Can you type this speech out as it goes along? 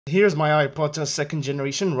Here's my iPod 2nd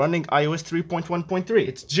generation running iOS 3.1.3.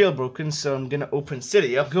 It's jailbroken, so I'm gonna open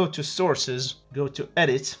Cydia, go to sources, go to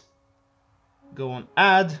edit, go on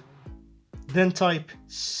add, then type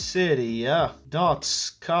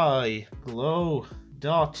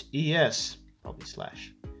cydia.skyglow.es, probably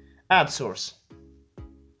slash, add source.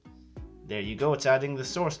 There you go, it's adding the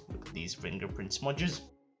source. Look at these fingerprint smudges.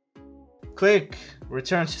 Click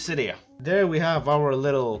return to Cydia. There we have our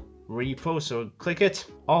little repo, so click it,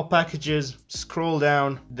 all packages, scroll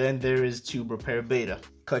down, then there is tube repair beta.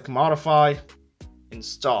 Click modify,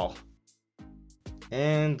 install,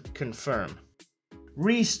 and confirm.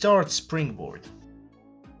 Restart Springboard.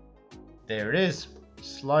 There it is.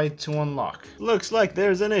 Slide to unlock. Looks like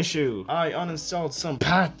there's an issue. I uninstalled some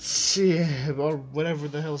patchy or whatever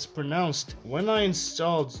the hell is pronounced. When I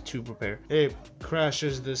installed tube repair, it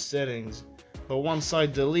crashes the settings. But once I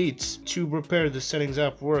delete tube repair, the settings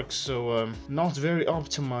app works, so not very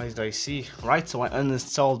optimized, I see. Right, so I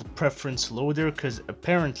uninstalled preference loader because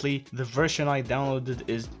apparently the version I downloaded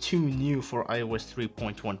is too new for iOS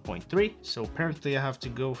 3.1.3. So apparently I have to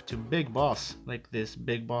go to Big Boss, like this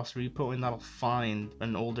Big Boss repo, and I'll find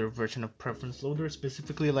an older version of preference loader,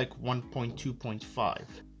 specifically like 1.2.5.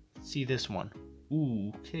 See this one.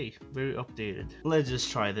 Ooh, okay, very updated. Let's just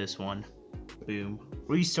try this one. Boom.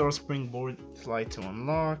 Restart Springboard, slide to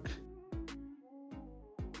unlock.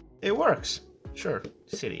 It works. Sure,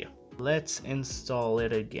 Cydia. Let's install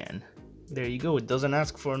it again. There you go, it doesn't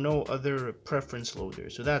ask for no other preference loader,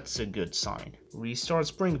 so that's a good sign. Restart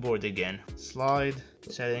Springboard again. Slide,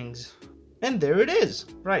 settings, and there it is.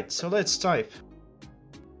 Right, so let's type.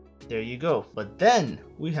 There you go. But then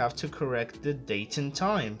we have to correct the date and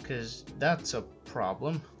time, because that's a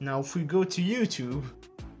problem. Now if we go to YouTube,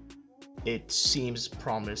 it seems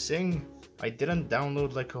promising. I didn't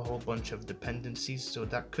download like a whole bunch of dependencies, so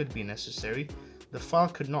that could be necessary. The file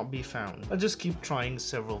could not be found. I'll just keep trying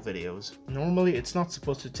several videos. Normally it's not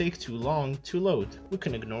supposed to take too long to load. We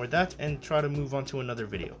can ignore that and try to move on to another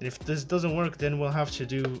video. And if this doesn't work, then we'll have to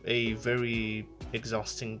do a very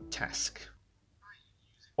exhausting task.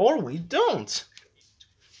 Or we don't!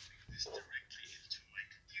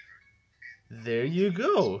 There you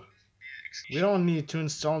go. We don't need to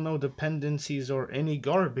install no dependencies or any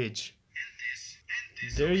garbage.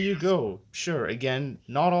 There you go. Sure, again,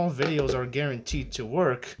 not all videos are guaranteed to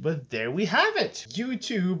work, but there we have it.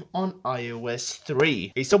 YouTube on iOS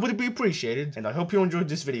 3. A sub would be appreciated, and I hope you enjoyed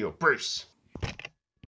this video. Peace.